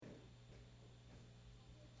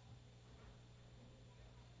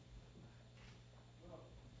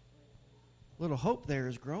little hope there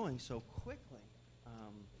is growing so quickly.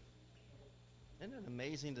 Isn't it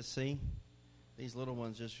amazing to see these little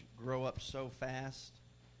ones just grow up so fast?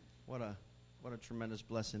 What a tremendous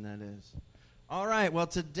blessing that is. All right, well,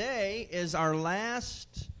 today is our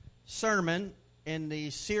last sermon in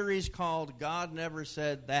the series called God Never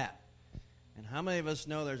Said That. And how many of us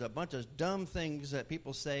know there's a bunch of dumb things that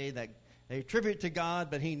people say that they attribute to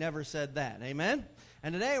God, but He never said that. Amen?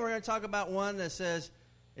 And today we're going to talk about one that says,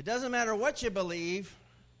 it doesn't matter what you believe,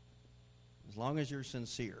 as long as you're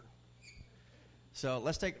sincere. So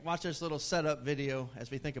let's watch this little setup video as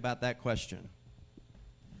we think about that question.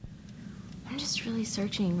 I'm just really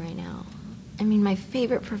searching right now. I mean, my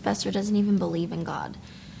favorite professor doesn't even believe in God.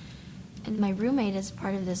 And my roommate is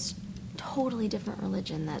part of this totally different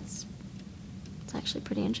religion it's actually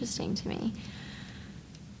pretty interesting to me.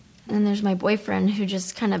 And then there's my boyfriend who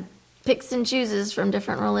just kind of picks and chooses from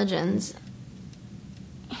different religions.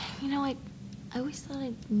 You know, I always thought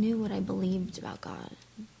I knew what I believed about God.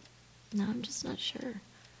 Now I'm just not sure.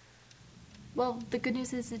 Well, the good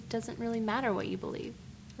news is it doesn't really matter what you believe,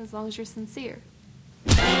 as long as you're sincere.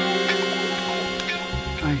 I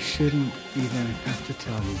shouldn't even have to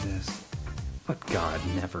tell you this, but God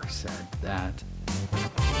never said that.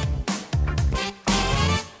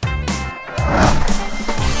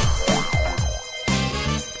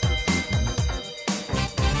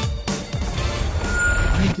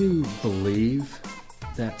 I do believe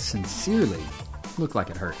that sincerely looked like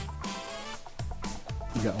it hurt.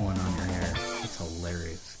 You got one on your hair. It's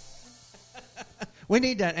hilarious. We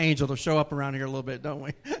need that angel to show up around here a little bit, don't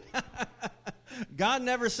we? God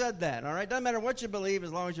never said that, all right? Doesn't matter what you believe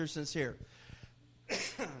as long as you're sincere.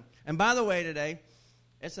 And by the way, today,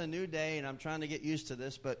 it's a new day, and I'm trying to get used to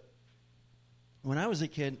this, but when I was a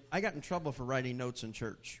kid, I got in trouble for writing notes in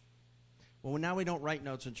church. Well, now we don't write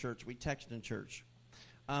notes in church. We text in church.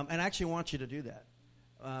 And I actually want you to do that.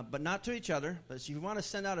 But not to each other. But if you want to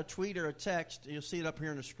send out a tweet or a text, you'll see it up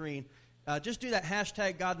here on the screen. Just do that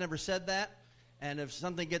hashtag God Never Said That. And if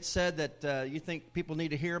something gets said that you think people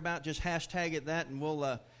need to hear about, just hashtag it that, and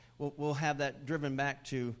we'll have that driven back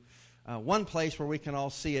to one place where we can all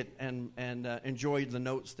see it and enjoy the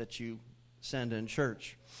notes that you send in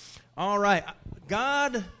church. All right.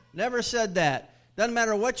 God never said that. Doesn't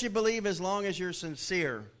matter what you believe as long as you're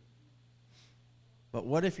sincere. But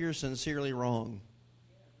what if you're sincerely wrong?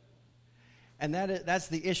 And that's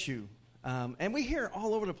the issue. And we hear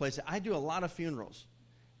all over the place. I do a lot of funerals.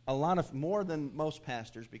 More than most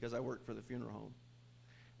pastors because I work for the funeral home.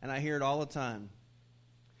 And I hear it all the time.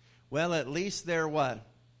 Well, at least they're what?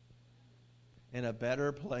 In a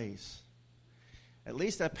better place. At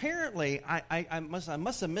least apparently, I must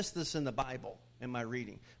have missed this in the Bible in my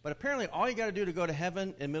reading. But apparently all you got to do to go to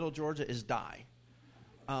heaven in Middle Georgia is die.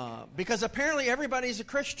 Because apparently everybody's a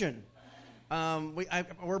Christian.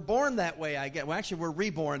 We're born that way, I guess. Well, actually, we're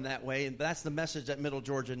reborn that way, and that's the message that Middle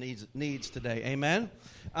Georgia needs today. Amen?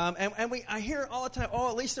 I hear all the time,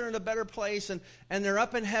 at least they're in a better place, and they're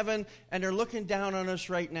up in heaven, and they're looking down on us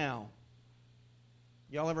right now.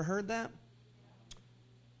 Y'all ever heard that?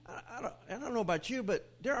 I don't know about you, but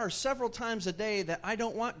there are several times a day that I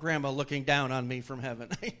don't want Grandma looking down on me from heaven.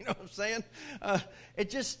 You know what I'm saying?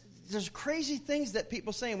 There's crazy things that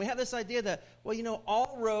people say, and we have this idea that,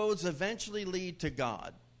 all roads eventually lead to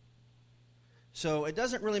God. So it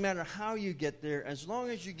doesn't really matter how you get there, as long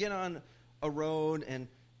as you get on a road and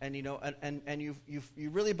you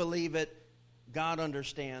really believe it, God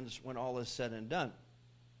understands when all is said and done.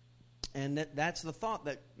 And that's the thought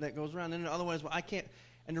that goes around. And otherwise, I can't.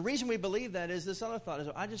 And the reason we believe that is this other thought is,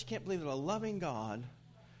 I just can't believe that a loving God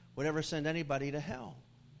would ever send anybody to hell.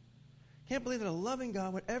 Can't believe that a loving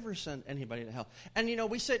God would ever send anybody to hell. And,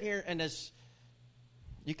 we sit here, and as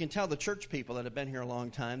you can tell the church people that have been here a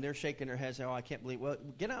long time, they're shaking their heads, I can't believe. Well,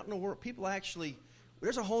 get out in the world. People actually,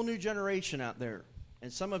 there's a whole new generation out there.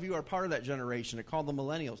 And some of you are part of that generation. They're called the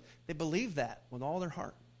millennials. They believe that with all their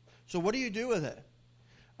heart. So what do you do with it?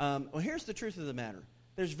 Well, here's the truth of the matter.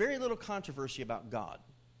 There's very little controversy about God,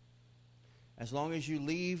 as long as you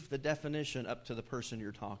leave the definition up to the person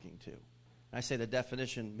you're talking to. I say the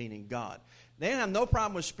definition meaning God. They have no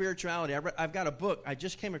problem with spirituality. I've got a book. I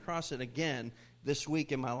just came across it again this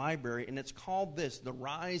week in my library, and it's called The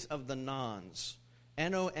Rise of the Nones,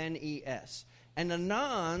 N-O-N-E-S. And the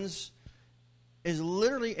nones is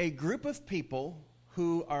literally a group of people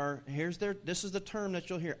who are, this is the term that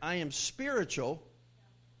you'll hear, I am spiritual,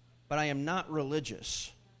 but I am not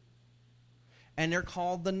religious. And they're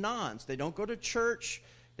called the nones. They don't go to church.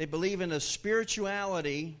 They believe in a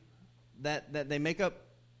spirituality that they make up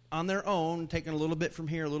on their own, taking a little bit from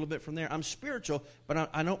here, a little bit from there. I'm spiritual,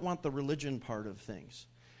 but I don't want the religion part of things.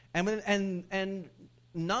 And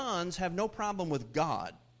nones have no problem with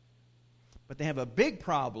God, but they have a big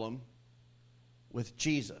problem with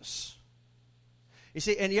Jesus. You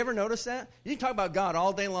see, and you ever notice that? You can talk about God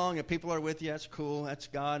all day long, and people are with you. That's cool. That's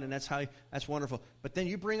God, and that's wonderful. But then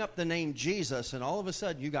you bring up the name Jesus, and all of a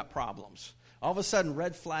sudden you got problems. All of a sudden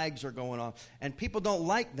red flags are going on, and people don't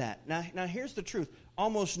like that. Now here's the truth.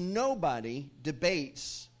 Almost nobody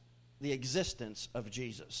debates the existence of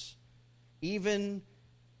Jesus. Even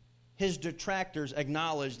his detractors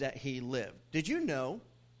acknowledge that he lived. Did you know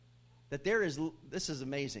that this is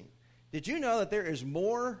amazing. Did you know that there is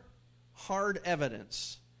more hard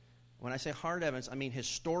evidence? When I say hard evidence, I mean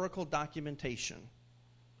historical documentation.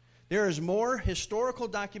 There is more historical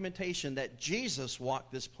documentation that Jesus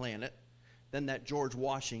walked this planet than that George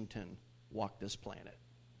Washington walked this planet.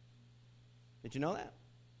 Did you know that?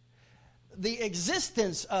 The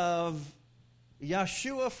existence of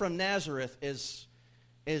Yeshua from Nazareth is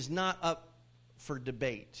not up for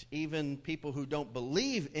debate. Even people who don't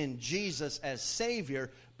believe in Jesus as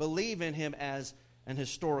Savior believe in him as an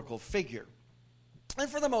historical figure. And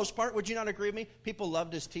for the most part, would you not agree with me? People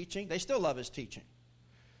loved his teaching. They still love his teaching.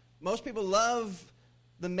 Most people love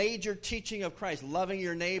the major teaching of Christ, loving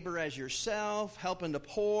your neighbor as yourself, helping the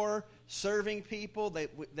poor, serving people.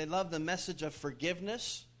 They love the message of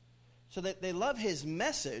forgiveness. So that they love his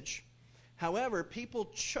message. However,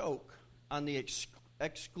 people choke on the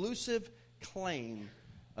exclusive claim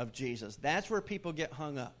of Jesus. That's where people get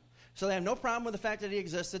hung up. So they have no problem with the fact that he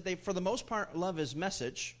existed. They, for the most part, love his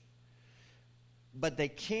message. But they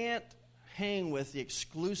can't hang with the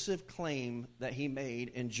exclusive claim that he made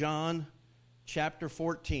in John chapter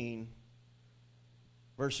 14,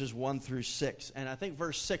 verses 1 through 6. And I think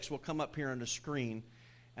verse 6 will come up here on the screen.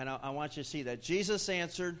 And I want you to see that. Jesus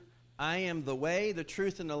answered, I am the way, the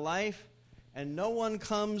truth, and the life, and no one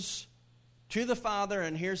comes to the Father,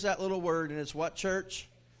 and here's that little word, and it's what, church?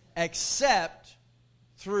 Except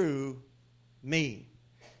through me.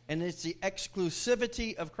 And it's the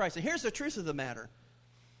exclusivity of Christ. And here's the truth of the matter.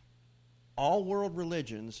 All world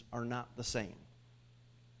religions are not the same.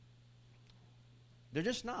 They're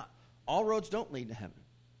just not. All roads don't lead to heaven.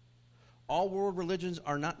 All world religions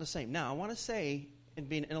are not the same. Now, I want to say, and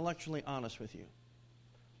being intellectually honest with you,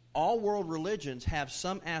 all world religions have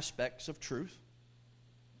some aspects of truth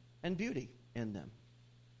and beauty in them.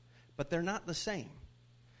 But they're not the same.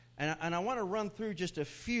 And I want to run through just a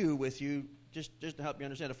few with you just to help you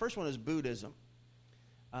understand. The first one is Buddhism.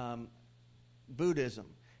 Buddhism.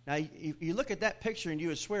 Now, you look at that picture and you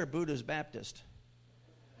would swear Buddha's Baptist.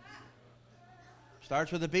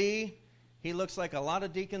 Starts with a B. He looks like a lot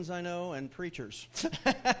of deacons I know and preachers.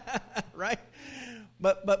 Right?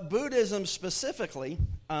 But Buddhism specifically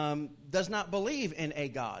does not believe in a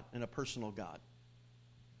God, in a personal God.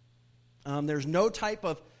 There's no type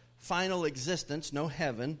of final existence, no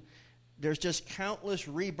heaven. There's just countless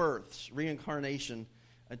rebirths, reincarnation,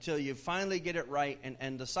 until you finally get it right and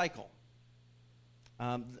end the cycle.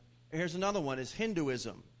 Here's another one, is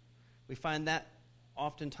Hinduism. We find that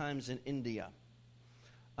oftentimes in India.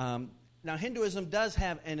 Now, Hinduism does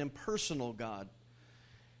have an impersonal God.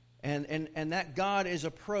 And that God is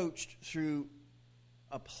approached through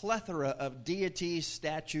a plethora of deities,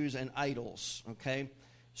 statues, and idols, okay?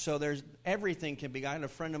 So everything can be. I had a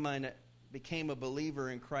friend of mine that became a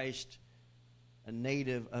believer in Christ, a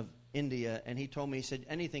native of India, and he told me, he said,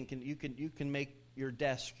 anything you can make your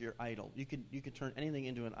desk your idol. You could turn anything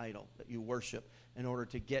into an idol that you worship in order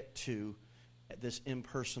to get to this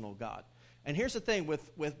impersonal God. And here's the thing,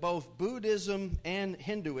 with both Buddhism and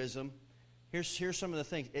Hinduism, here's some of the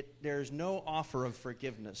things. There's no offer of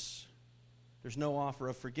forgiveness. There's no offer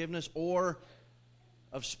of forgiveness or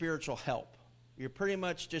of spiritual help. You're pretty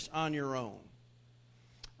much just on your own.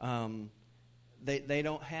 They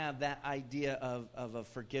don't have that idea of a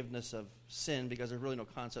forgiveness of sin, because there's really no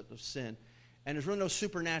concept of sin. And there's really no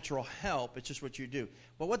supernatural help. It's just what you do.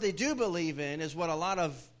 But what they do believe in is what a lot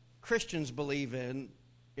of Christians believe in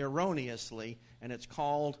erroneously, and it's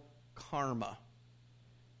called karma.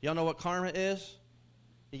 Y'all know what karma is?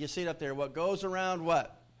 You can see it up there. What goes around,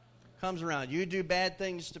 what? Comes around. You do bad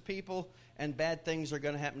things to people, and bad things are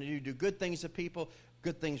going to happen to you. You do good things to people,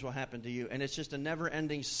 good things will happen to you. And it's just a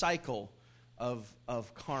never-ending cycle of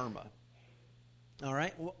karma. All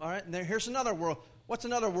right? All right. And here's another world. What's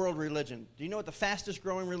another world religion? Do you know what the fastest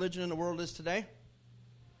growing religion in the world is today?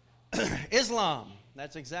 Islam.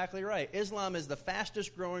 That's exactly right. Islam is the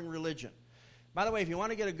fastest growing religion. By the way, if you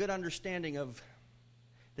want to get a good understanding of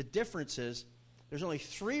the differences, there's only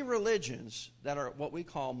 3 religions that are what we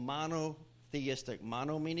call monotheistic.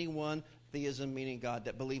 Mono meaning one, theism meaning God,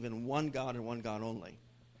 that believe in one God and one God only.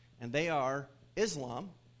 And they are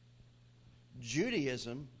Islam,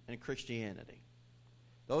 Judaism, and Christianity.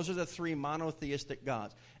 Those are the three monotheistic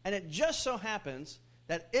gods. And it just so happens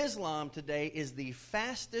that Islam today is the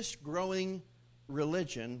fastest growing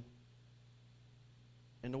religion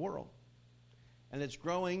in the world. And it's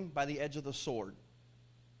growing by the edge of the sword.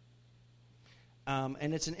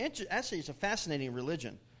 And it's actually it's a fascinating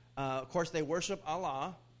religion. Of course, they worship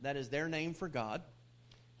Allah. That is their name for God.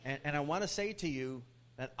 And I want to say to you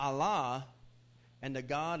that Allah and the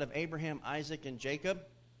God of Abraham, Isaac, and Jacob,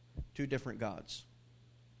 two different gods.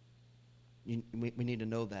 We need to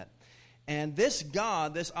know that. And this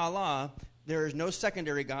God, this Allah, there is no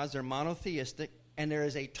secondary gods. They're monotheistic. And there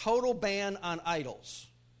is a total ban on idols.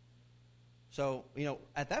 So,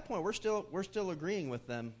 at that point, we're still agreeing with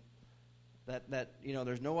them that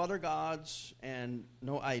there's no other gods and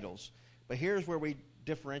no idols. But here's where we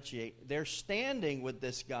differentiate. Their standing with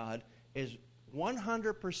this God is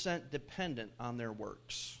 100% dependent on their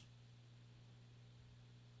works.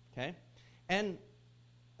 Okay? And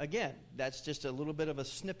again, that's just a little bit of a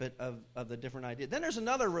snippet of the different ideas. Then there's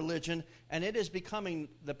another religion, and it is becoming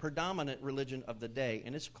the predominant religion of the day,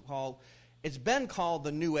 and it's been called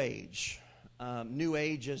the New Age. New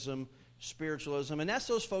Ageism, spiritualism, and that's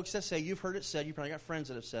those folks that say, you've heard it said, you probably got friends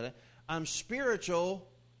that have said it, I'm spiritual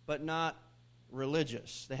but not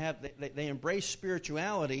religious. They embrace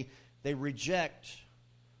spirituality, they reject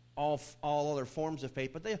all other forms of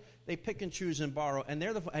faith, but they pick and choose and borrow. And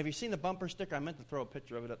have you seen the bumper sticker? I meant to throw a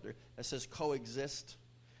picture of it up there that says coexist.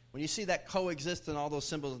 When you see that coexist and all those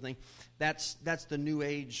symbols and things, that's the New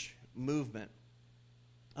Age movement.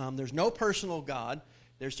 There's no personal God.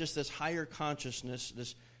 There's just this higher consciousness,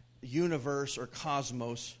 this universe or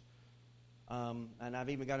cosmos. And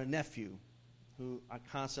I've even got a nephew who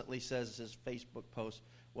constantly says his Facebook post,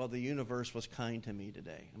 well, the universe was kind to me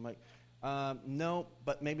today. I'm like, no,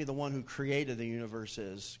 but maybe the one who created the universe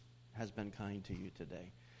has been kind to you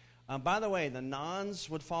today. By the way, the nones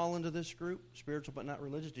would fall into this group, spiritual but not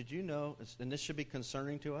religious. Did you know, and this should be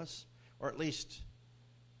concerning to us, or at least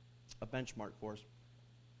a benchmark for us,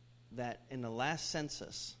 that in the last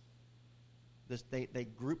census, they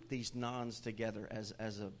grouped these nones together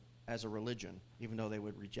as a religion, even though they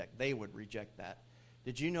would reject that.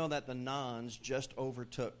 Did you know that the nones just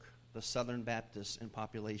overtook the Southern Baptists in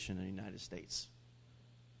population in the United States?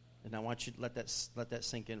 And I want you to let that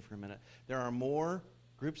sink in for a minute. There are more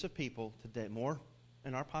groups of people today, more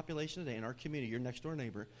in our population today, in our community, your next door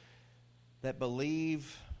neighbor, that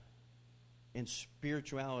believe in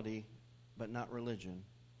spirituality but not religion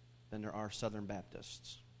than there are Southern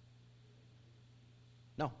Baptists.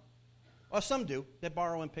 No. Well, some do. They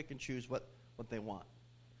borrow and pick and choose what they want.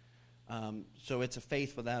 So it's a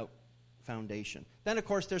faith without foundation. Then, of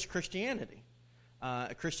course, there's Christianity.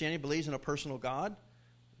 Christianity believes in a personal God,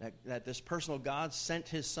 that this personal God sent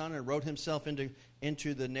his son and wrote himself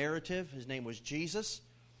into the narrative. His name was Jesus.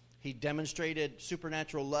 He demonstrated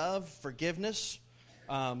supernatural love, forgiveness.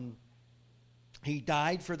 He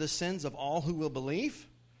died for the sins of all who will believe,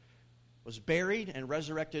 was buried and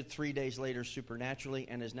resurrected 3 days later supernaturally,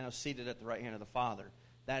 and is now seated at the right hand of the Father.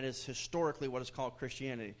 That is historically what is called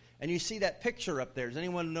Christianity. And you see that picture up there. Does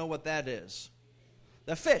anyone know what that is?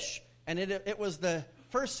 The fish. And it was the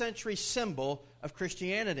first century symbol of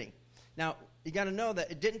Christianity. Now, you got to know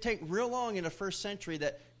that it didn't take real long in the first century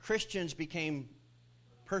that Christians became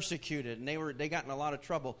persecuted, and they got in a lot of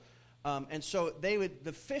trouble. And so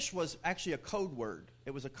the fish was actually a code word.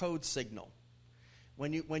 It was a code signal.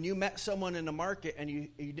 When you met someone in the market and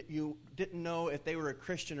you didn't know if they were a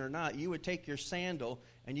Christian or not, you would take your sandal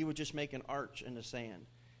and you would just make an arch in the sand.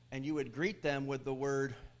 And you would greet them with the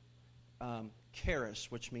word charis,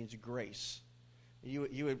 which means grace.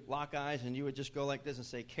 You would lock eyes and you would just go like this and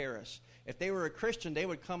say charis. If they were a Christian, they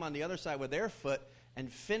would come on the other side with their foot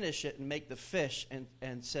and finish it and make the fish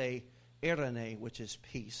and say irene, which is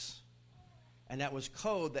peace. And that was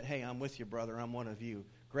code that, hey, I'm with you, brother. I'm one of you.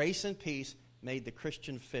 Grace and peace made the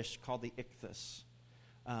Christian fish called the ichthus.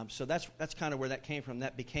 So that's kind of where that came from.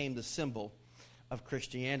 That became the symbol of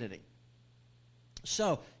Christianity.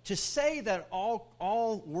 So to say that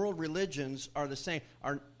all world religions are the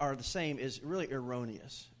same is really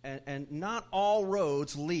erroneous. And not all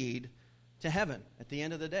roads lead to heaven at the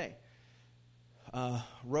end of the day.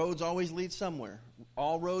 Roads always lead somewhere.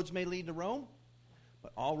 All roads may lead to Rome,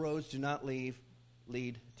 but all roads do not lead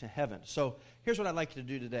to heaven. So here's what I'd like you to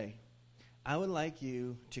do today. I would like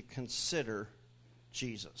you to consider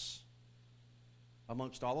Jesus.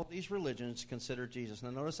 Amongst all of these religions, consider Jesus. Now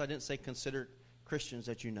notice I didn't say consider Christians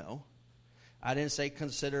that you know. I didn't say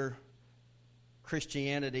consider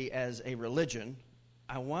Christianity as a religion.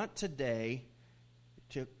 I want today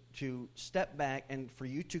to to step back and for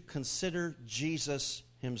you to consider Jesus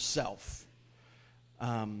himself.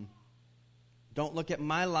 Don't look at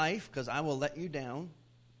my life, because I will let you down.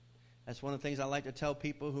 That's one of the things I like to tell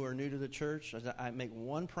people who are new to the church. I make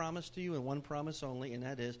one promise to you and one promise only, and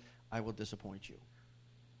that is I will disappoint you.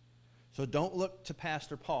 So don't look to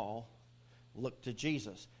Pastor Paul. Look to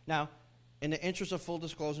Jesus. Now, in the interest of full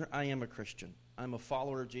disclosure, I am a Christian. I'm a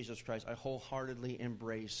follower of Jesus Christ. I wholeheartedly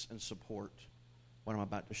embrace and support what I'm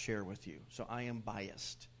about to share with you. So I am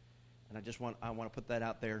biased. And I want to put that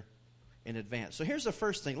out there in advance. So here's the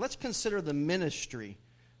first thing. Let's consider the ministry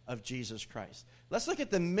of Jesus Christ. Let's look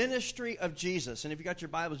at the ministry of Jesus. And if you got your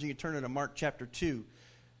Bibles, you can turn it to Mark chapter 2,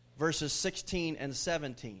 verses 16 and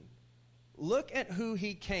 17. Look at who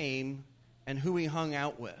he came and who he hung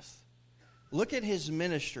out with. Look at his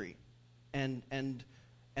ministry and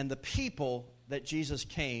the people that Jesus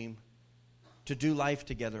came to do life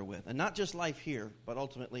together with. And not just life here, but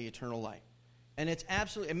ultimately eternal life. And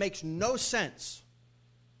it makes no sense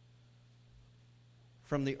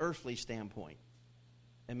from the earthly standpoint.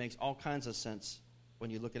 It makes all kinds of sense when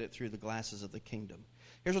you look at it through the glasses of the kingdom.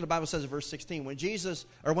 Here's what the Bible says in verse 16. When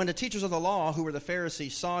the teachers of the law, who were the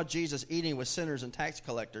Pharisees, saw Jesus eating with sinners and tax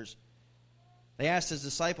collectors, they asked his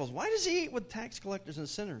disciples, "Why does he eat with tax collectors and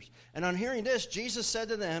sinners?" And on hearing this, Jesus said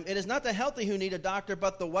to them, "It is not the healthy who need a doctor,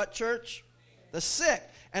 but the" what, church? "The sick.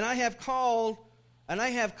 And I have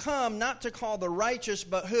come not to call the righteous,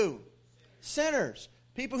 but who? Sinners."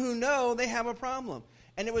 People who know they have a problem.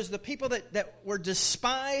 And it was the people that were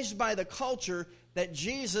despised by the culture that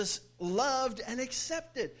Jesus loved and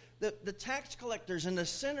accepted. The tax collectors and the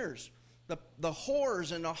sinners, the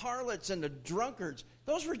whores and the harlots and the drunkards.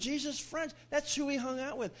 Those were Jesus' friends. That's who he hung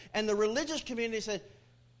out with. And the religious community said,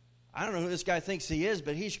 "I don't know who this guy thinks he is,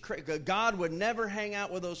 but God would never hang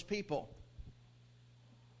out with those people."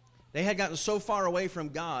 They had gotten so far away from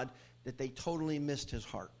God that they totally missed his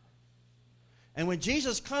heart. And when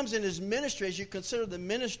Jesus comes in his ministry, as you consider the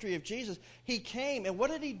ministry of Jesus, he came, and what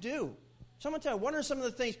did he do? Someone tell me, what are some of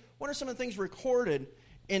the things recorded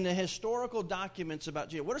in the historical documents about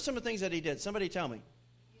Jesus? What are some of the things that he did? Somebody tell me.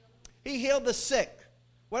 He healed the sick.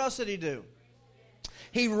 What else did he do?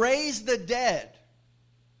 He raised the dead.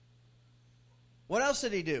 What else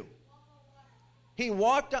did he do? He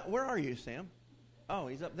walked on. Where are you, Sam? Oh,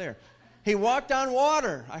 he's up there. He walked on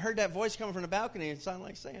water. I heard that voice coming from the balcony. It sounded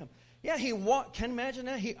like Sam. Yeah, he walked. Can you imagine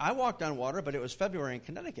that? I walked on water, but it was February in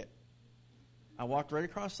Connecticut. I walked right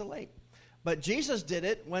across the lake. But Jesus did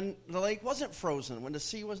it when the lake wasn't frozen, when the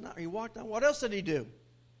sea was not. He walked on. What else did he do?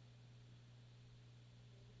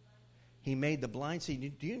 He made the blind see.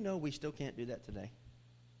 Do you know we still can't do that today?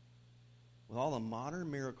 With all the modern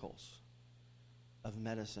miracles of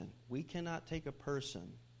medicine, we cannot take a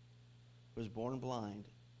person who was born blind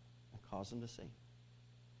and cause them to see.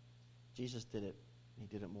 Jesus did it. He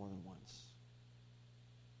did it more than once.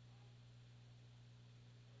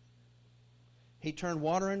 He turned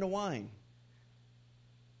water into wine.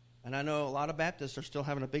 And I know a lot of Baptists are still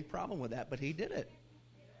having a big problem with that, but he did it.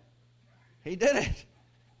 He did it.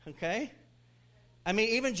 Okay? I mean,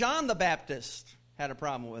 even John the Baptist had a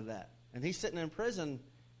problem with that. And he's sitting in prison,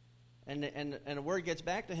 and the word gets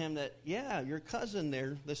back to him that, yeah, your cousin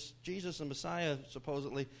there, this Jesus the Messiah,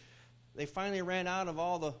 supposedly, they finally ran out of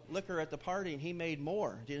all the liquor at the party, and he made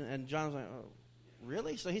more. And John's like, "Oh,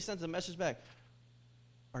 really?" So he sends a message back.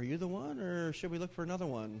 "Are you the one, or should we look for another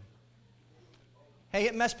one?" Hey,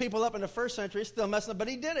 it messed people up in the first century. It's still messing up, but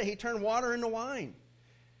he did it. He turned water into wine.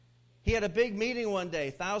 He had a big meeting one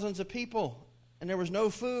day, thousands of people, and there was no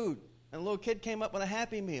food. And a little kid came up with a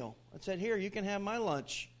Happy Meal and said, "Here, you can have my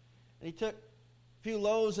lunch." And he took a few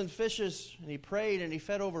loaves and fishes, and he prayed, and he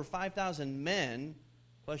fed over 5,000 men.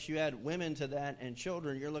 Plus you add women to that and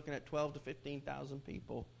children, you're looking at 12 to 15,000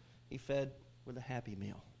 people he fed with a Happy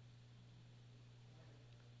Meal.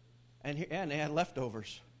 And they had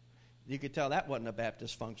leftovers. You could tell that wasn't a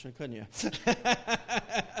Baptist function, couldn't you?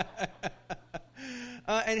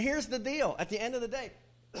 And here's the deal. At the end of the day,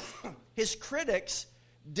 his critics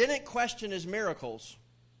didn't question his miracles.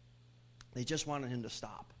 They just wanted him to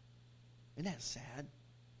stop. Isn't that sad?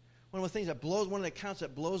 One of the accounts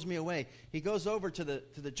that blows me away. He goes over to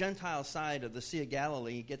the Gentile side of the Sea of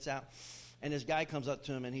Galilee. He gets out, and this guy comes up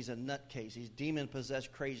to him, and he's a nutcase. He's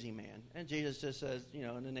demon-possessed, crazy man. And Jesus just says,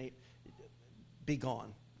 and then be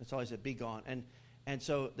gone. That's all he said, be gone. And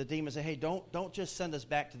so the demons say, "Hey, don't just send us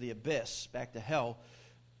back to the abyss, back to hell.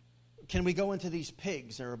 Can we go into these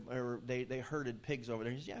pigs?" Or they herded pigs over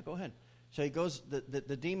there. He says, "Yeah, go ahead." So he goes.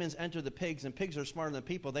 The demons enter the pigs, and pigs are smarter than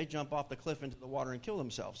people. They jump off the cliff into the water and kill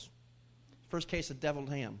themselves. First case of deviled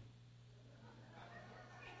ham.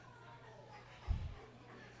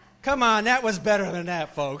 Come on, that was better than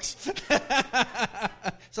that, folks.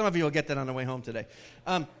 Some of you will get that on the way home today.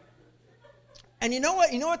 And you know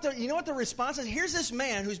what? You know what the response is? Here's this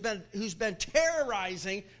man who's been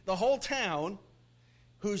terrorizing the whole town,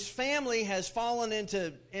 whose family has fallen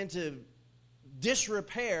into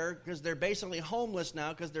disrepair because they're basically homeless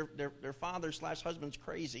now because their father/husband's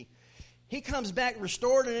crazy. He comes back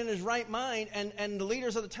restored and in his right mind, and the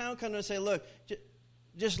leaders of the town come and say, look,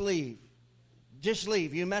 just leave. Just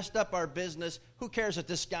leave. You messed up our business. Who cares if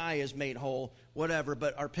this guy is made whole? Whatever,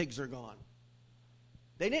 but our pigs are gone.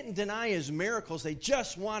 They didn't deny his miracles. They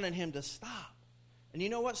just wanted him to stop. And you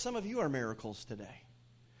know what? Some of you are miracles today.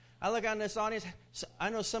 I look on this audience. I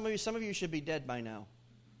know some of you should be dead by now.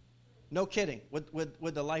 No kidding,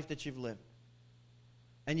 with the life that you've lived.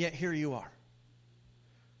 And yet here you are.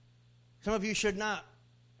 Some of you should not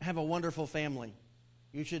have a wonderful family.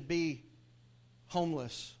 You should be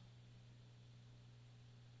homeless.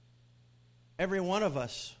 Every one of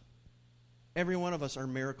us are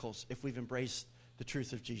miracles if we've embraced the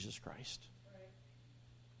truth of Jesus Christ.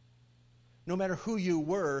 No matter who you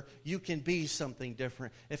were, you can be something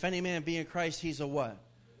different. If any man be in Christ, he's a what?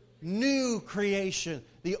 New creation.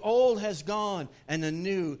 The old has gone and the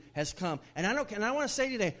new has come. And I want to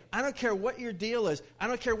say today, I don't care what your deal is. I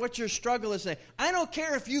don't care what your struggle is today. I don't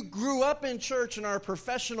care if you grew up in church and are a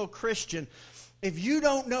professional Christian. If you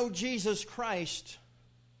don't know Jesus Christ,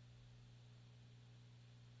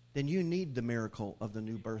 then you need the miracle of the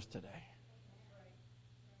new birth today.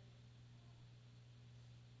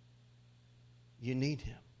 You need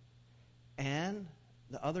him. And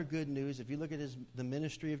the other good news, if you look at the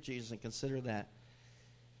ministry of Jesus and consider that,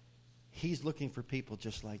 he's looking for people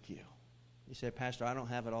just like you. You say, Pastor, I don't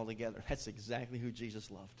have it all together. That's exactly who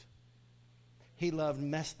Jesus loved. He loved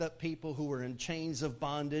messed up people who were in chains of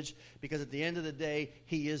bondage, because at the end of the day,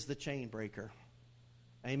 he is the chain breaker.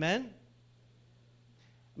 Amen?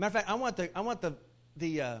 Matter of fact, I want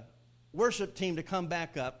the worship team to come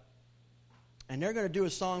back up, and they're going to do a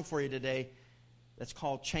song for you today that's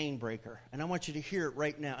called Chain Breaker. And I want you to hear it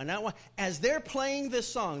right now. And as they're playing this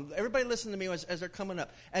song, everybody listen to me as they're coming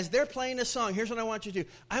up. As they're playing this song, here's what I want you to do.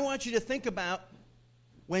 I want you to think about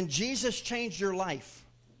when Jesus changed your life.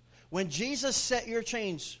 When Jesus set your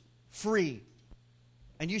chains free.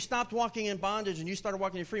 And you stopped walking in bondage and you started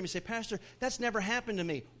walking in freedom. You say, Pastor, that's never happened to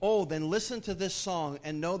me. Oh, then listen to this song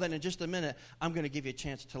and know that in just a minute, I'm going to give you a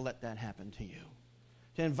chance to let that happen to you.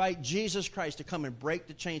 To invite Jesus Christ to come and break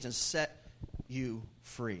the chains and set you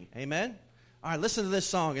free. Amen? All right, listen to this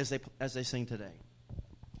song as they sing today.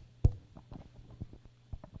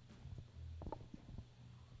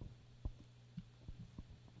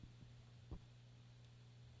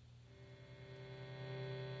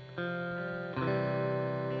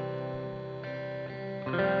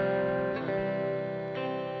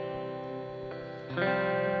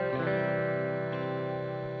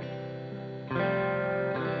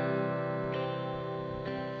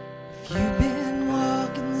 You've been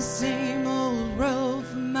walking the same old road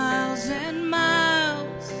for miles and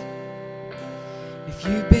miles. If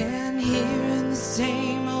you've been hearing the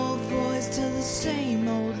same old voice tell the same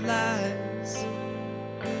old lies.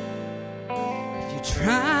 If you're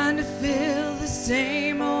trying to fill the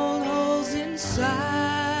same old holes inside,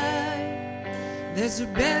 there's a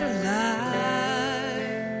better life.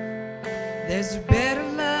 There's a better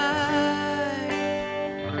life.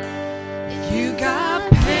 If you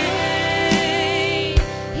got pain,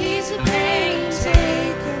 he's a pain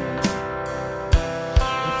taker.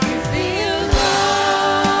 If you feel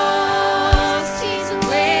lost, he's a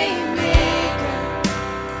way maker.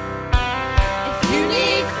 If you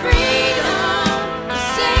need freedom, a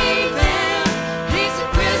saving, he's a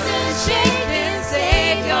prison shaking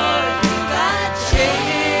savior. If you got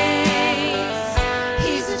chains,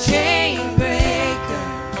 he's a chain breaker.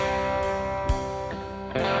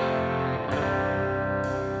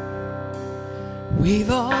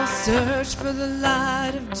 We've all searched for the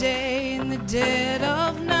light of day in the dead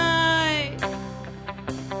of night.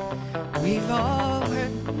 We've all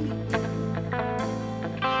heard.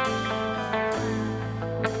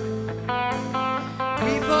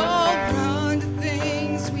 We've all run to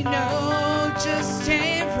things we know just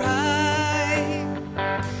ain't right.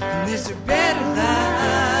 And there's a better life.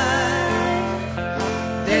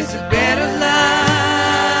 There's a better life.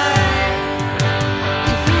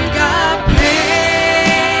 If you got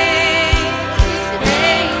pain, he's the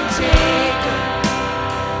pain taker.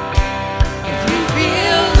 If you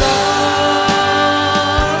feel lost,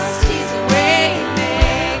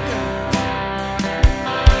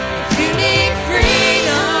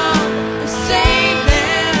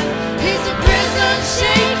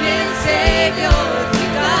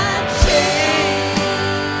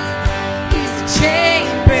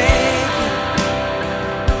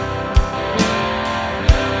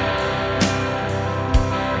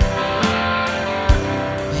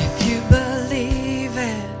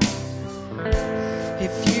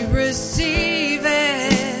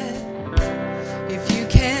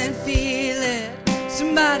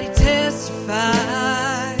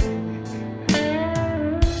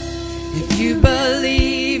 If you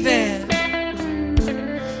believe it,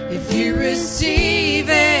 if you receive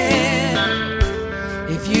it,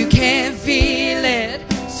 if you can't feel it,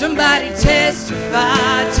 somebody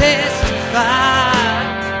testify, testify.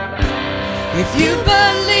 If you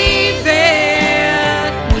believe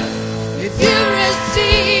it, if you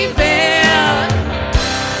receive it,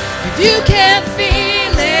 if you can't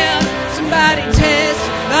feel it, somebody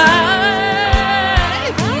testify.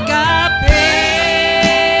 If you got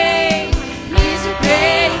pain, he's a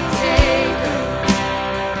pain taker.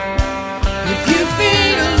 If you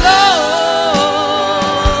feel lost,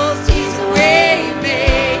 he's a way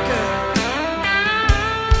maker.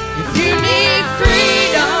 If you need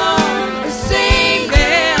freedom or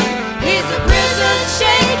saving, he's a prison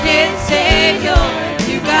shaking savior. If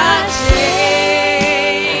you got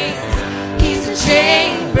chains, he's a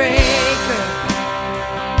chain breaker.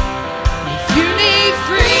 If you need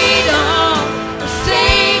freedom or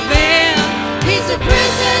saving, he's a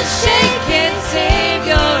prison shaking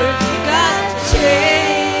savior. If you got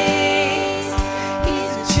chains,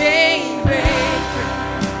 he's a chain breaker.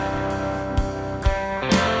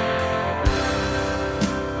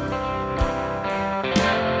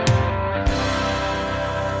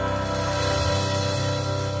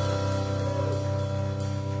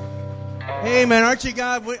 Amen. Aren't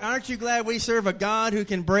you glad we serve a God who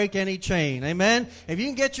can break any chain? Amen. If you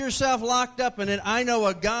can get yourself locked up in it, I know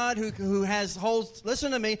a God who holds.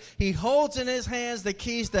 Listen to me. He holds in his hands the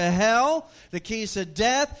keys to hell, the keys to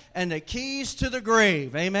death, and the keys to the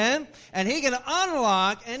grave. Amen. And he can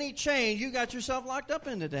unlock any chain you got yourself locked up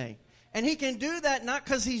in today. And he can do that not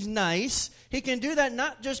because he's nice. He can do that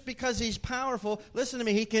not just because he's powerful. Listen to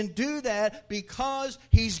me. He can do that because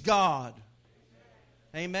he's God.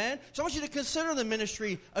 Amen? So I want you to consider the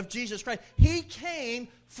ministry of Jesus Christ. He came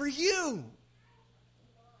for you.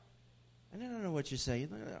 And I don't know what you say.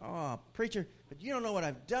 Oh, preacher, but you don't know what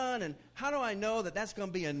I've done, and how do I know that that's going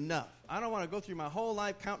to be enough? I don't want to go through my whole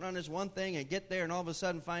life counting on this one thing and get there and all of a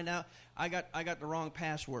sudden find out I got the wrong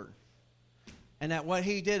password and that what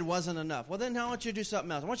he did wasn't enough. Well, then I want you to do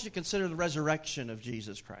something else. I want you to consider the resurrection of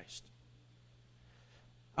Jesus Christ.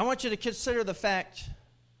 I want you to consider the fact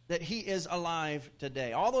that he is alive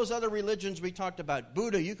today. All those other religions we talked about,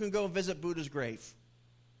 Buddha, you can go visit Buddha's grave.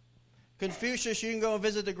 Confucius, you can go and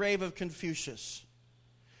visit the grave of Confucius.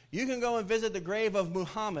 You can go and visit the grave of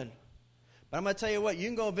Muhammad. But I'm going to tell you what, you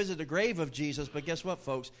can go and visit the grave of Jesus, but guess what,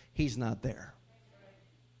 folks? He's not there.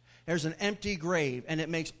 There's an empty grave, and it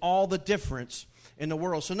makes all the difference in the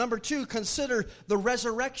world. So number 2, consider the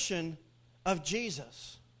resurrection of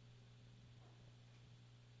Jesus.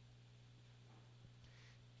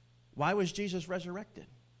 Why was Jesus resurrected?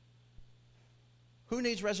 Who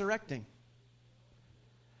needs resurrecting?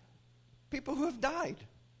 People who have died.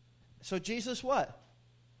 So Jesus what?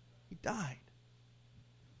 He died.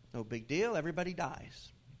 No big deal. Everybody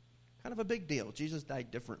dies. Kind of a big deal. Jesus died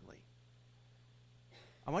differently.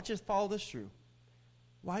 I want you to follow this through.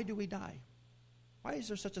 Why do we die? Why is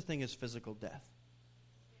there such a thing as physical death?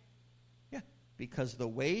 Yeah, because the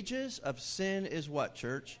wages of sin is what,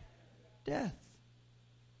 church? Death.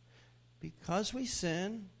 Because we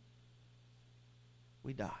sin,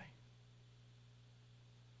 we die.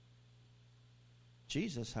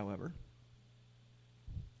 Jesus, however,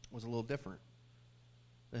 was a little different.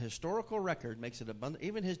 The historical record makes it abundant.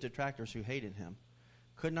 Even his detractors who hated him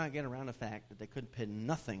could not get around the fact that they could pin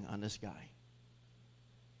nothing on this guy.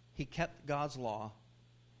 He kept God's law.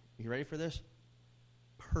 You ready for this?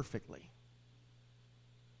 Perfectly.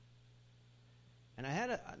 And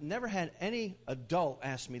I never had any adult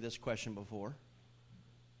ask me this question before.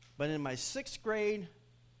 But in my 6th grade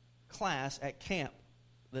class at camp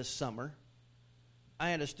this summer, I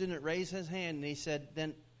had a student raise his hand and he said,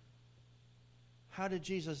 then how did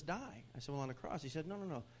Jesus die? I said, well, on the cross. He said,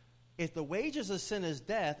 no. If the wages of sin is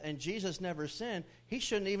death and Jesus never sinned, he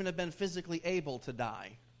shouldn't even have been physically able to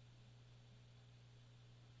die.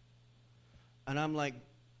 And I'm like,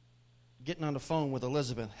 getting on the phone with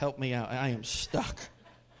Elizabeth, help me out. I am stuck.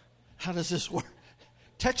 How does this work?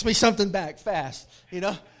 Text me something back fast, you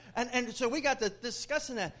know. And so we got to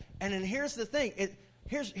discussing that. And then here's the thing.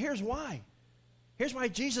 Here's why. Here's why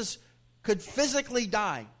Jesus could physically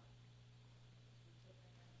die.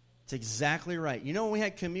 It's exactly right. You know when we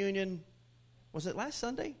had communion, was it last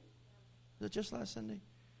Sunday? Was it just last Sunday?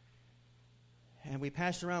 And we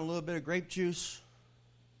passed around a little bit of grape juice.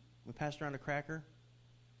 We passed around a cracker.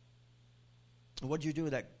 What did you do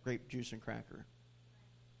with that grape juice and cracker?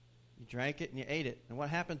 You drank it and you ate it. And what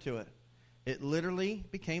happened to it? It literally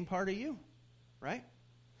became part of you, right?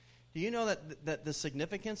 Do you know that the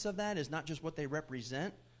significance of that is not just what they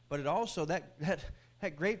represent, but it also that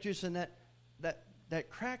that grape juice and that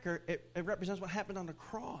cracker, it represents what happened on the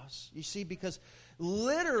cross. You see, because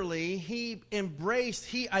literally he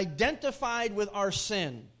identified with our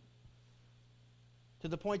sin to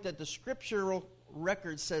the point that the scriptural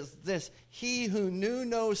record says this: he who knew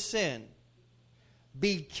no sin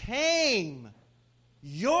became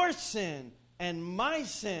your sin and my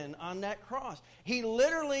sin on that cross.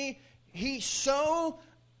 He so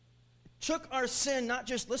took our sin, not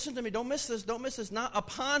just, listen to me, don't miss this, not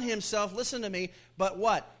upon himself, listen to me, but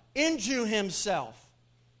what? Into himself.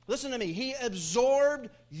 Listen to me. He absorbed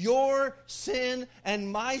your sin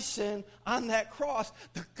and my sin on that cross.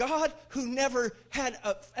 The God who never had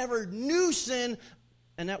ever knew sin,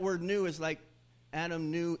 and that word knew is like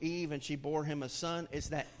Adam knew Eve and she bore him a son. It's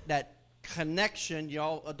that connection,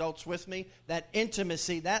 y'all adults with me, that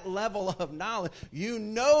intimacy, that level of knowledge. You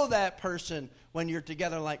know that person when you're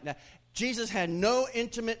together like that. Jesus had no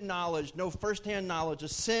intimate knowledge, no firsthand knowledge. A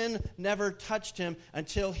sin never touched him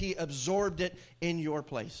until he absorbed it in your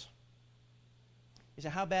place. He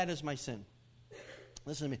said, how bad is my sin?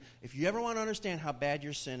 Listen to me. If you ever want to understand how bad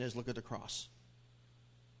your sin is, look at the cross.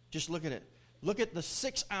 Just look at it. Look at the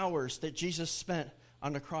 6 hours that Jesus spent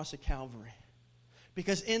on the cross of Calvary.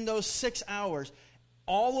 Because in those 6 hours,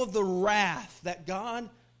 all of the wrath that God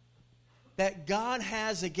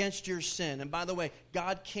has against your sin, and by the way,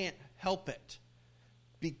 God can't help it.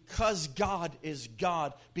 Because God is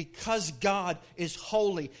God, because God is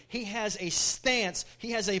holy, he has a stance,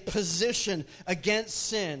 he has a position against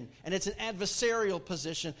sin, and it's an adversarial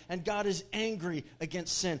position, and God is angry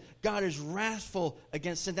against sin. God is wrathful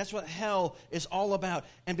against sin. That's what hell is all about.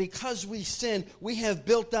 And because we sin, we have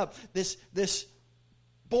built up this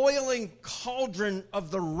boiling cauldron of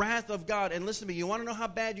the wrath of God. And listen to me, you want to know how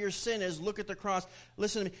bad your sin is? Look at the cross.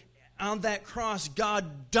 Listen to me. On that cross,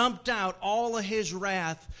 God dumped out all of his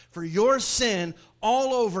wrath for your sin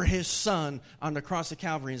all over his son on the cross of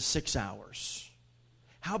Calvary in 6 hours.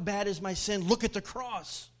 How bad is my sin? Look at the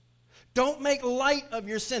cross. Don't make light of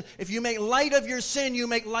your sin. If you make light of your sin, you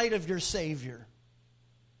make light of your Savior.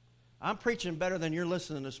 I'm preaching better than you're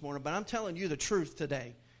listening this morning, but I'm telling you the truth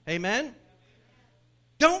today. Amen?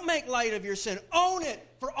 Don't make light of your sin. Own it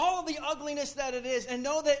for all the ugliness that it is, and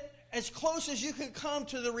know that as close as you can come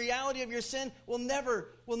to the reality of your sin, we'll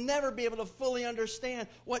never be able to fully understand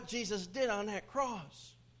what Jesus did on that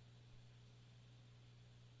cross.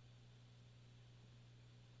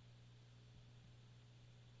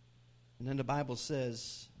 And then the Bible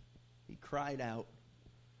says he cried out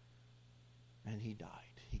and he died.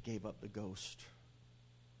 He gave up the ghost.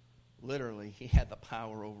 Literally, he had the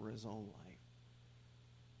power over his own life.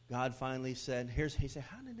 God finally said, he said,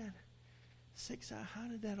 how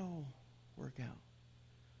did that all work out?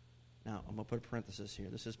 Now, I'm going to put a parenthesis here.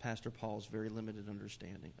 This is Pastor Paul's very limited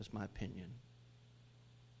understanding. That's my opinion.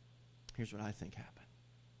 Here's what I think happened.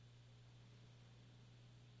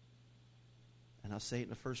 And I'll say it in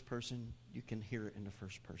the first person. You can hear it in the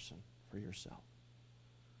first person for yourself.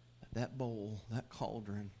 That bowl, that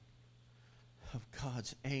cauldron of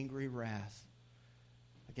God's angry wrath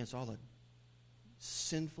against all the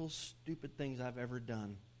sinful, stupid things I've ever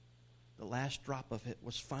done, the last drop of it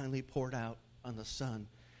was finally poured out on the Son.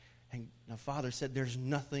 And the Father said, there's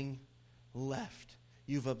nothing left.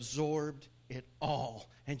 You've absorbed it all.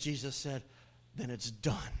 And Jesus said, then it's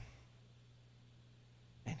done.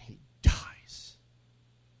 And he dies.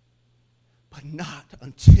 But not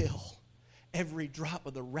until every drop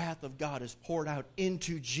of the wrath of God is poured out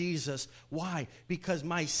into Jesus. Why? Because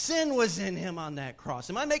my sin was in him on that cross.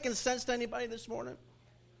 Am I making sense to anybody this morning?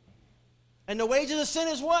 And the wages of sin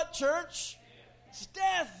is what, church? It's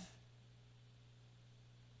death.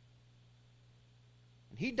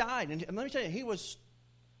 And he died. And let me tell you, he was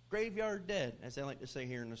graveyard dead, as they like to say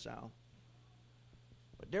here in the South.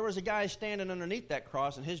 But there was a guy standing underneath that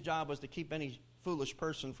cross, and his job was to keep any foolish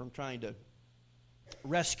person from trying to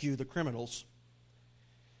rescue the criminals.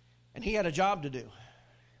 And he had a job to do.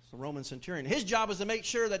 It's the Roman centurion. His job was to make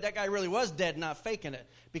sure that guy really was dead, not faking it.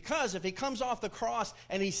 Because if he comes off the cross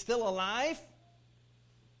and he's still alive,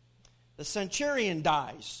 the centurion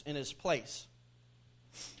dies in his place.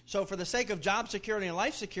 So for the sake of job security and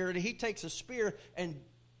life security, he takes a spear and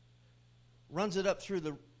runs it up through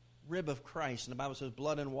the rib of Christ. And the Bible says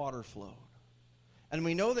blood and water flowed. And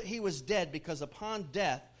we know that he was dead because upon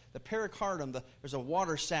death, the pericardium, there's a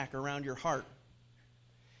water sac around your heart.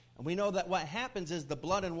 And we know that what happens is the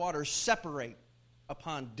blood and water separate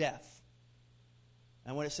upon death.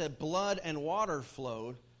 And when it said blood and water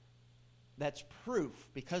flowed, that's proof.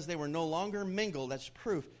 Because they were no longer mingled, that's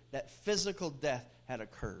proof that physical death had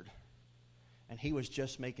occurred. And he was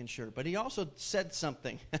just making sure. But he also said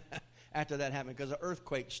something. after that happened because an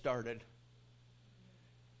earthquake started.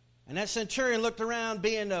 And that centurion looked around,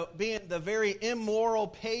 being the very immoral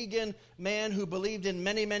pagan man who believed in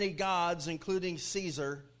many, many gods, including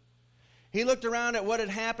Caesar. He looked around at what had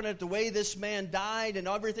happened, at the way this man died, and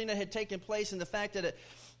everything that had taken place, and the fact that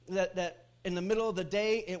that in the middle of the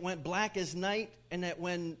day it went black as night, and that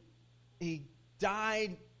when he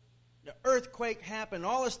died, the earthquake happened,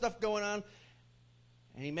 all this stuff going on.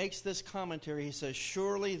 And he makes this commentary. He says,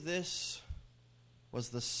 surely this was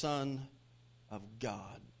the Son of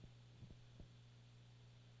God.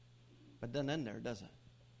 But doesn't end there, does it?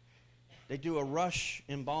 They do a rush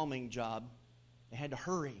embalming job. They had to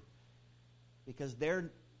hurry because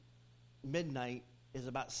their midnight is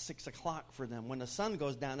about 6 o'clock for them. When the sun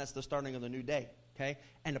goes down, that's the starting of the new day. Okay?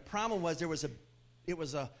 And the problem was it was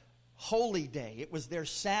a holy day. It was their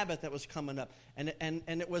Sabbath that was coming up. And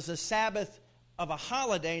it was a Sabbath of a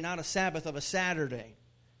holiday, not a Sabbath of a Saturday.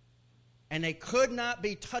 And they could not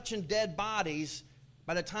be touching dead bodies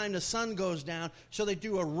by the time the sun goes down. So they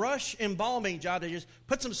do a rush embalming job. They just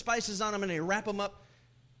put some spices on them and they wrap them up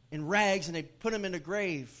in rags and they put them in the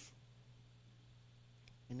grave.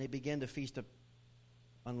 And they begin to feast of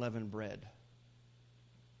unleavened bread.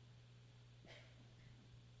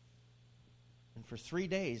 And for 3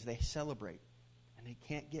 days they celebrate. And they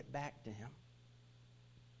can't get back to him.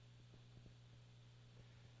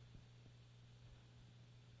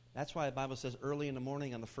 That's why the Bible says early in the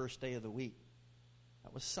morning on the first day of the week.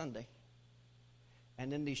 That was Sunday.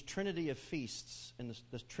 And then these trinity of feasts, and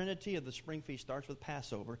the trinity of the spring feast starts with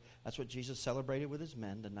Passover. That's what Jesus celebrated with his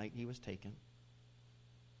men the night he was taken.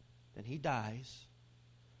 Then he dies.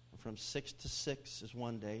 And from 6 to 6 is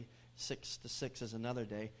one day. 6 to 6 is another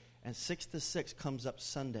day. And 6 to 6 comes up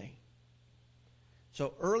Sunday.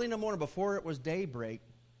 So early in the morning, before it was daybreak,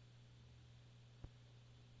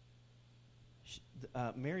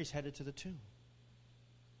 Mary's headed to the tomb.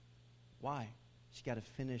 Why? She's got to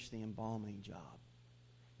finish the embalming job.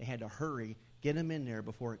 They had to hurry, get him in there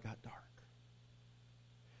before it got dark.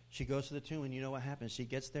 She goes to the tomb, and you know what happens? She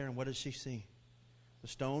gets there, and what does she see? The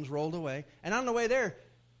stones rolled away. And on the way there,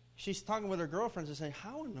 she's talking with her girlfriends and saying,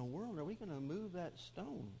 how in the world are we going to move that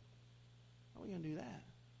stone? How are we going to do that?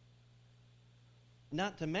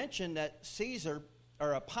 Not to mention that Caesar,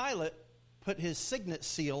 or a Pilate, put his signet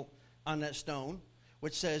seal on that stone,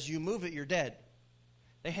 which says, you move it, you're dead.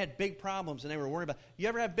 They had big problems, and they were worried about. You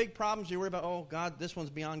ever have big problems? You worry about, oh, God, this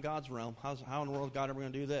one's beyond God's realm. How in the world is God ever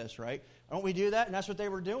going to do this, right? Don't we do that? And that's what they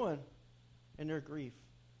were doing in their grief.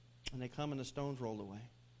 And they come, and the stones rolled away.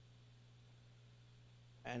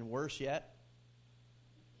 And worse yet,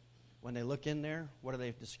 when they look in there, what do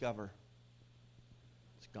they discover?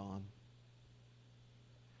 It's gone.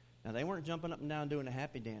 Now, they weren't jumping up and down doing a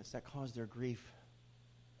happy dance. That caused their grief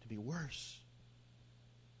to be worse.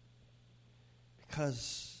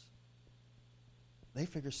 Because they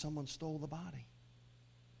figure someone stole the body.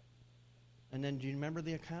 And then do you remember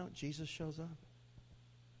the account? Jesus shows up.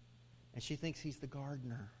 And she thinks he's the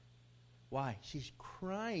gardener. Why? She's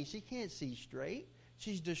crying. She can't see straight.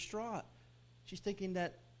 She's distraught. She's thinking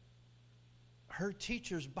that her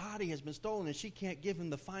teacher's body has been stolen and she can't give him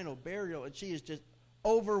the final burial. And she is just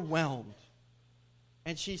overwhelmed.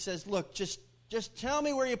 And she says, look, just tell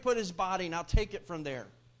me where you put his body and I'll take it from there.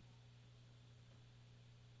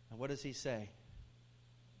 And what does he say?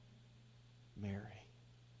 Mary.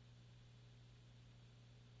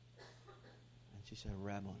 And she said,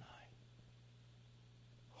 Rabboni.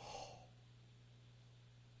 Oh.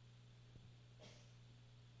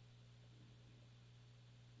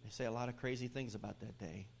 They say a lot of crazy things about that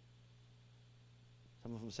day.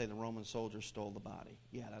 Some of them say the Roman soldiers stole the body.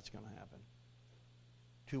 Yeah, that's going to happen.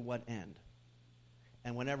 To what end?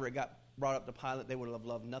 And whenever it got brought up to Pilate, they would have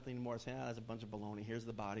loved nothing more. Saying, that's a bunch of baloney. Here's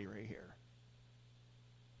the body right here.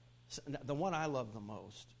 So, the one I love the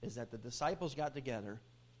most is that the disciples got together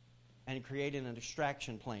and created an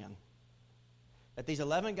extraction plan. That these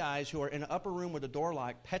 11 guys who are in an upper room with the door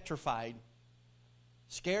locked, petrified,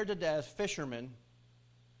 scared to death, fishermen,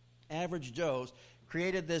 average Joes,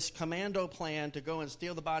 created this commando plan to go and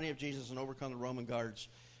steal the body of Jesus and overcome the Roman guards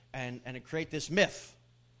and to create this myth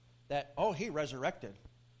that, oh, he resurrected.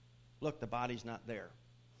 Look, the body's not there.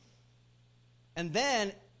 And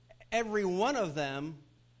then every one of them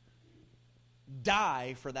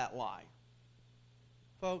die for that lie.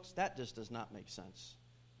 Folks, that just does not make sense.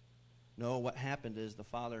 No, what happened is the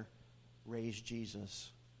Father raised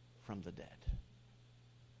Jesus from the dead.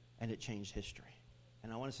 And it changed history.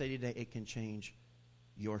 And I want to say today, it can change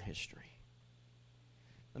your history.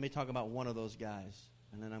 Let me talk about one of those guys,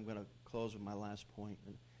 and then I'm going to close with my last point.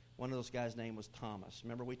 One of those guys' name was Thomas.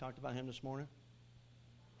 Remember we talked about him this morning?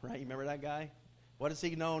 right? You remember that guy? What is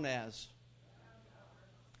he known as?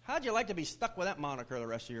 How'd you like to be stuck with that moniker the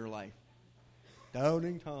rest of your life?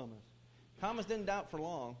 Doubting Thomas. Thomas didn't doubt for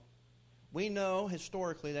long. We know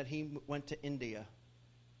historically that he went to India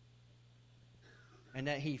and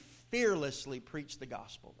that he fearlessly preached the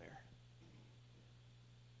gospel there.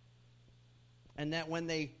 And that when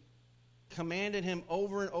they commanded him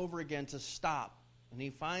over and over again to stop, and he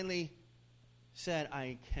finally said,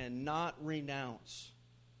 I cannot renounce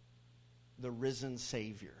the risen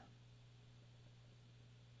Savior.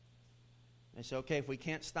 They said, okay, if we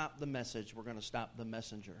can't stop the message, we're going to stop the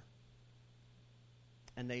messenger.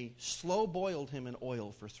 And they slow boiled him in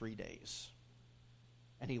oil for 3 days.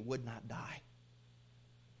 And he would not die.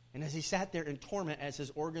 And as he sat there in torment, as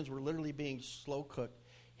his organs were literally being slow cooked,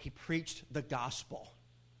 he preached the gospel.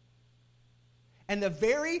 And the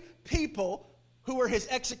very people who were his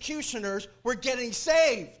executioners were getting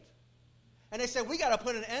saved. And they said, we got to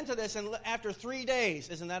put an end to this. And after 3 days,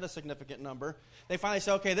 isn't that a significant number? They finally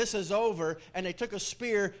said, okay, this is over. And they took a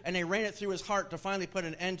spear and they ran it through his heart to finally put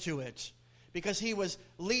an end to it. Because he was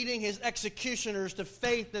leading his executioners to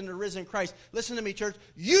faith in the risen Christ. Listen to me, church.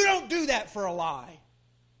 You don't do that for a lie.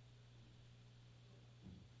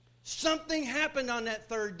 Something happened on that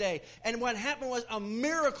third day. And what happened was a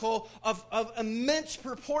miracle of immense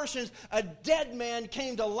proportions. A dead man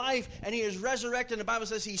came to life and he is resurrected. And the Bible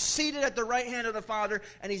says he's seated at the right hand of the Father.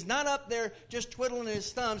 And he's not up there just twiddling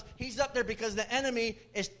his thumbs. He's up there because the enemy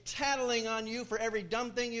is tattling on you for every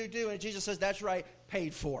dumb thing you do. And Jesus says, that's right,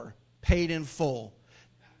 paid for. Paid in full.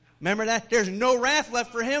 Remember that? There's no wrath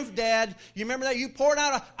left for him, Dad. You remember that? You poured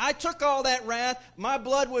out. I took all that wrath. My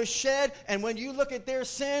blood was shed. And when you look at their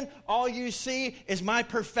sin, all you see is my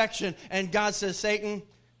perfection. And God says, Satan,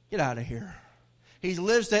 get out of here. He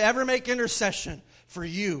lives to ever make intercession for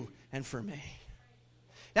you and for me.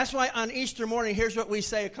 That's why on Easter morning, here's what we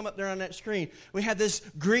say. Come up there on that screen. We have this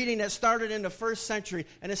greeting that started in the first century.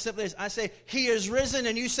 And it's simply this. I say, he is risen.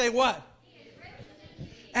 And you say what?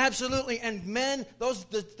 Absolutely. And men, those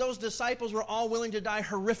disciples were all willing to die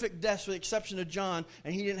horrific deaths with the exception of John,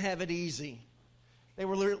 and he didn't have it easy. They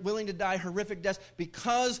were willing to die horrific deaths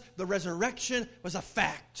because the resurrection was a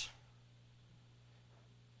fact.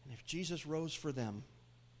 And if Jesus rose for them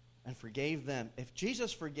and forgave them, if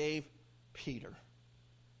Jesus forgave Peter,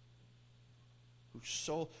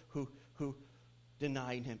 who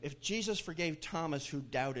denied him, if Jesus forgave Thomas, who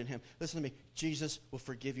doubted him, listen to me, Jesus will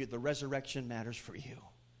forgive you. The resurrection matters for you.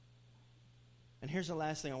 And here's the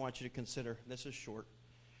last thing I want you to consider. This is short.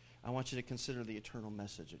 I want you to consider the eternal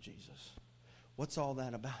message of Jesus. What's all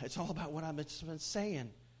that about? It's all about what I've been saying.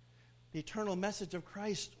 The eternal message of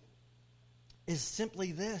Christ is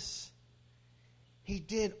simply this. He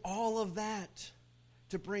did all of that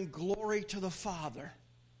to bring glory to the Father.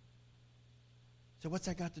 So what's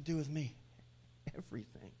that got to do with me?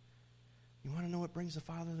 Everything. You want to know what brings the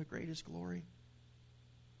Father the greatest glory?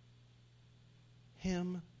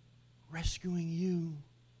 Him rescuing you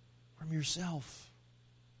from yourself.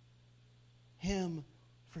 Him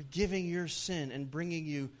forgiving your sin and bringing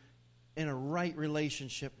you in a right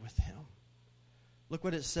relationship with Him. Look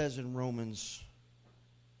what it says in Romans.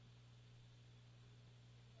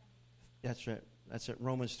 That's right. That's it.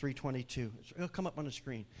 Romans 3:22. It'll come up on the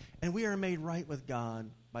screen. And we are made right with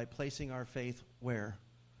God by placing our faith where?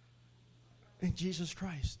 In Jesus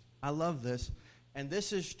Christ. I love this. And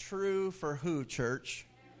this is true for who, church?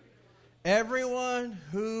 Everyone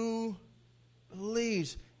who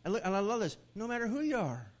believes. And look, and I love this. No matter who you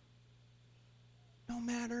are. No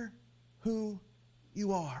matter who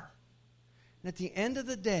you are. And at the end of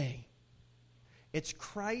the day, it's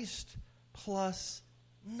Christ plus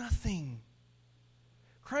nothing.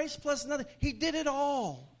 Christ plus nothing. He did it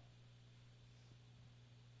all.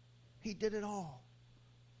 He did it all.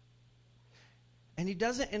 And He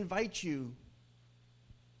doesn't invite you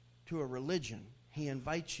to a religion. He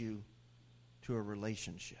invites you to a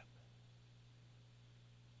relationship.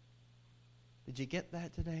 Did you get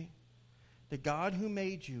that today? The God who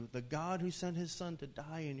made you, the God who sent His Son to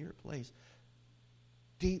die in your place,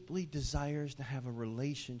 deeply desires to have a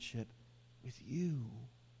relationship with you.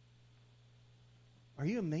 Are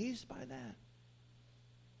you amazed by that?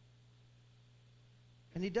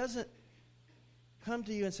 And He doesn't come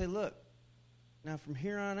to you and say, look, now from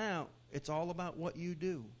here on out, it's all about what you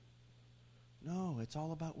do. No, it's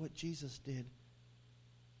all about what Jesus did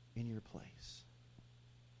in your place.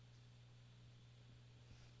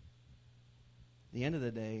 At the end of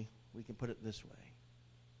the day, we can put it this way.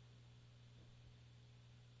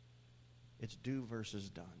 It's do versus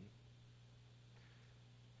done.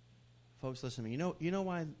 Folks, listen to me. You know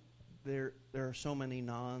why there are so many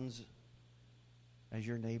nons as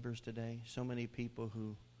your neighbors today. So many people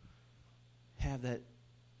who have that,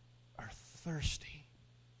 are thirsty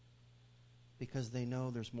because they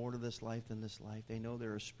know there's more to this life than this life. They know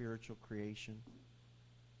they're a spiritual creation.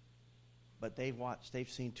 But they've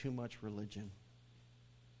seen too much religion.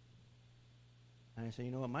 And I say,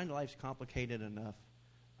 you know what, my life's complicated enough.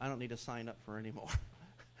 I don't need to sign up for any more.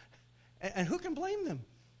 and who can blame them?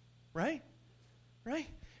 Right? Right?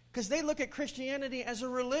 Because they look at Christianity as a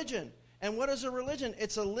religion. And what is a religion?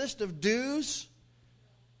 It's a list of do's.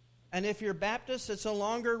 And if you're Baptist, it's a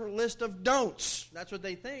longer list of don'ts. That's what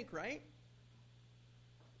they think, right?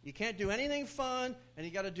 You can't do anything fun, and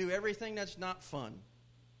you got to do everything that's not fun.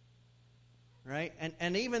 Right?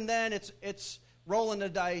 And even then, it's rolling the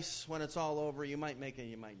dice when it's all over. You might make it,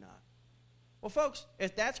 you might not. Well, folks,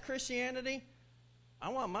 if that's Christianity, I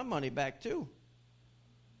want my money back too.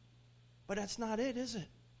 But that's not it, is it?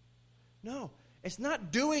 No. It's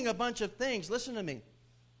not doing a bunch of things. Listen to me.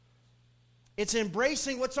 It's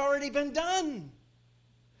embracing what's already been done.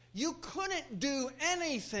 You couldn't do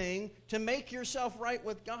anything to make yourself right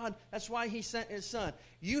with God. That's why He sent His Son.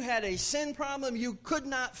 You had a sin problem you could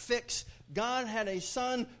not fix. God had a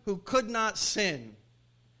Son who could not sin.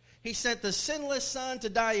 He sent the sinless Son to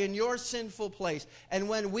die in your sinful place. And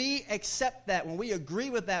when we accept that, when we agree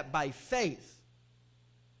with that by faith,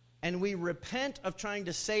 and we repent of trying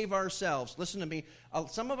to save ourselves. Listen to me.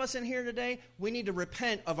 Some of us in here today, we need to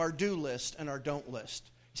repent of our do list and our don't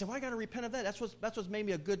list. You say, well, I got to repent of that. That's what's made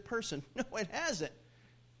me a good person. No, it hasn't.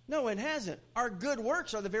 No, it hasn't. Our good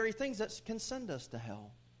works are the very things that can send us to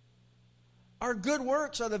hell. Our good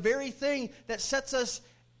works are the very thing that sets us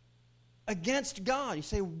against God. You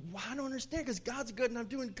say, well, I don't understand because God's good and I'm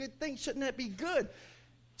doing good things. Shouldn't that be good?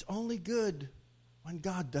 It's only good when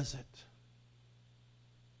God does it.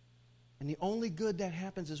 And the only good that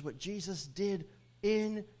happens is what Jesus did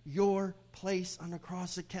in your place on the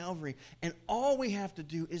cross at Calvary. And all we have to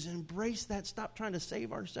do is embrace that, stop trying to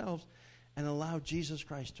save ourselves, and allow Jesus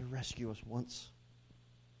Christ to rescue us once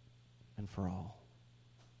and for all.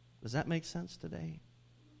 Does that make sense today?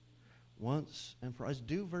 Once and for all. It's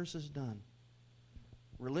do versus done.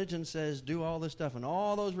 Religion says do all this stuff, and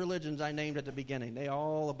all those religions I named at the beginning, they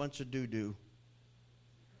all a bunch of do-do.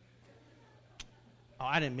 Oh,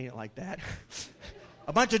 I didn't mean it like that.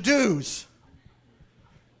 A bunch of do's.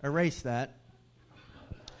 Erase that.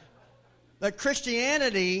 But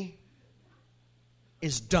Christianity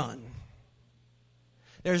is done.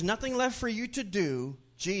 There's nothing left for you to do.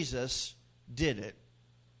 Jesus did it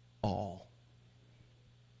all.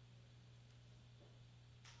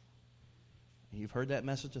 You've heard that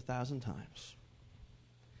message 1,000 times.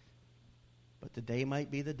 But today might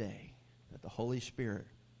be the day that the Holy Spirit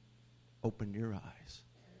opened your eyes.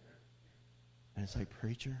 And it's like,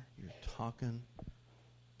 preacher, you're talking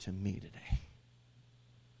to me today.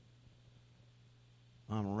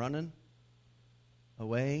 I'm running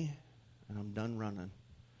away, and I'm done running.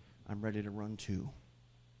 I'm ready to run too.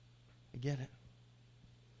 I get it.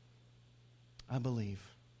 I believe.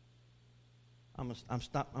 I'm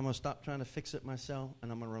gonna stop trying to fix it myself,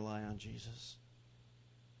 and I'm going to rely on Jesus.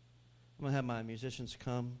 I'm going to have my musicians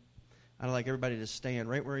come. I'd like everybody to stand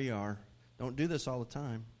right where you are. Don't do this all the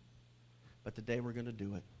time, but today we're going to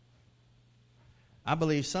do it. I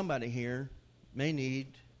believe somebody here may need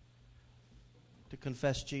to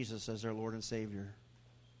confess Jesus as their Lord and Savior.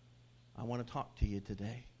 I want to talk to you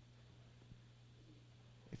today.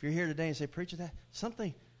 If you're here today and say, preacher, that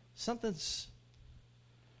something's,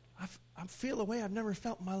 I feel a way I've never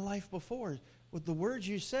felt in my life before. With the words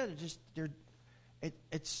you said,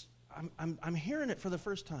 I'm hearing it for the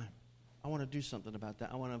first time. I want to do something about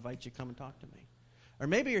that. I want to invite you to come and talk to me. Or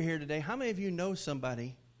maybe you're here today. How many of you know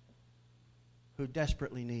somebody who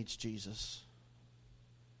desperately needs Jesus?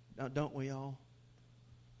 Don't we all?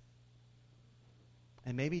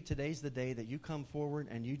 And maybe today's the day that you come forward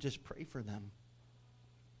and you just pray for them.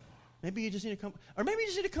 Maybe you just need to come, or maybe you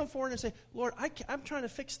just need to come forward and say, Lord, I'm trying to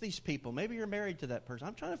fix these people. Maybe you're married to that person.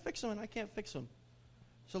 I'm trying to fix them and I can't fix them.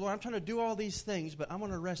 So, Lord, I'm trying to do all these things, but I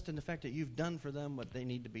want to rest in the fact that you've done for them what they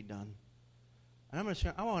need to be done. And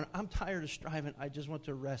I'm tired of striving. I just want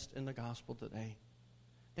to rest in the gospel today.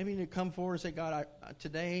 Maybe you need to come forward and say, God,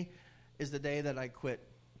 today is the day that I quit.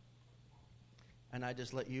 And I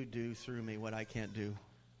just let you do through me what I can't do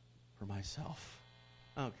for myself.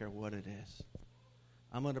 I don't care what it is.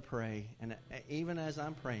 I'm going to pray. And even as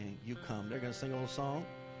I'm praying, you come. They're going to sing a little song.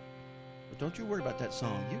 But don't you worry about that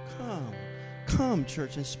song. You come. Come,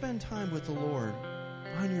 church, and spend time with the Lord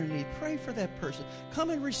on your knee. Pray for that person. Come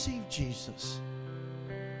and receive Jesus.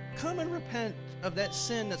 Come and repent of that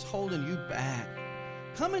sin that's holding you back.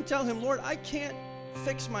 Come and tell him, Lord, I can't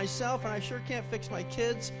fix myself, and I sure can't fix my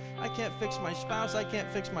kids. I can't fix my spouse. I can't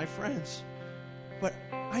fix my friends. But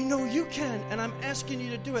I know you can, and I'm asking you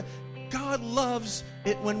to do it. God loves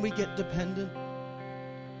it when we get dependent.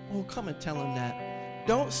 Oh, come and tell him that.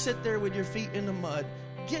 Don't sit there with your feet in the mud.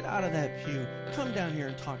 Get out of that pew. Come down here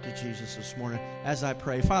and talk to Jesus this morning as I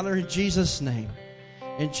pray. Father, in Jesus' name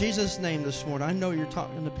this morning, I know you're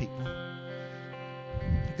talking to people.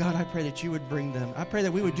 God, I pray that you would bring them. I pray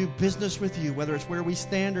that we would do business with you, whether it's where we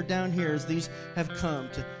stand or down here as these have come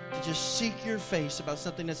to just seek your face about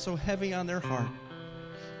something that's so heavy on their heart.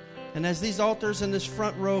 And as these altars in this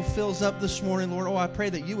front row fills up this morning, Lord, I pray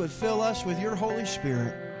that you would fill us with your Holy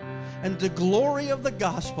Spirit. And the glory of the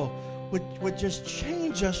gospel would just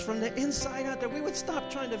change us from the inside out, that we would stop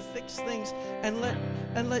trying to fix things and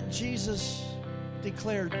let Jesus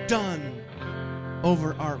declare done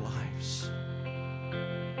over our lives.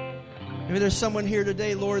 Maybe there's someone here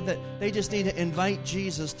today, Lord, that they just need to invite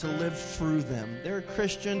Jesus to live through them. They're a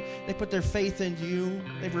Christian. They put their faith in you.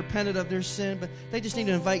 They've repented of their sin, but they just need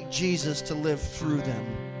to invite Jesus to live through them.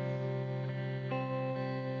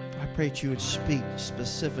 I pray that you would speak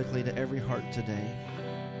specifically to every heart today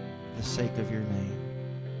for the sake of your name.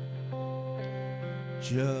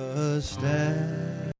 Just as